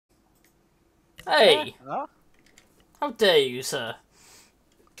Hey! Huh? How dare you, sir?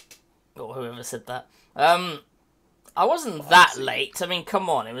 Or whoever said that. I wasn't that late. I mean, come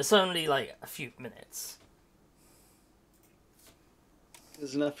on. It was only, like, a few minutes. It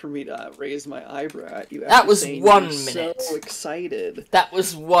was enough for me to raise my eyebrow at you. That was saying 1 you're minute. So excited. That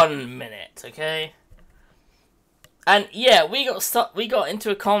was 1 minute, okay? And yeah, we got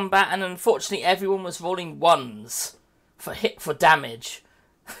into a combat, and unfortunately, everyone was rolling ones for damage.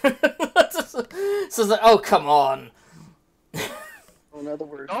 So it's like, oh come on. In other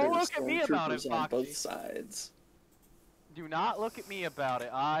words, Don't there were look at me about it, stormtroopers on Foxy. both sides. Do not look at me about it.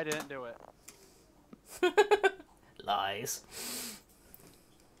 I didn't do it. Lies.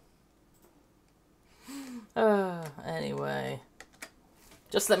 Anyway,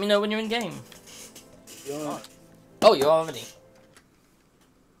 just let me know when you're in game. Yeah. Oh, you're already.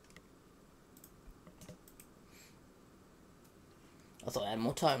 I thought I had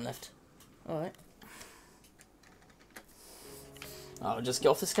more time left. Alright. I'll just get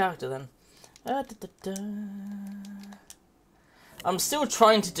off this character then. I'm still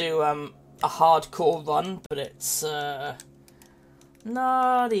trying to do a hardcore run, but it's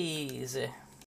not easy.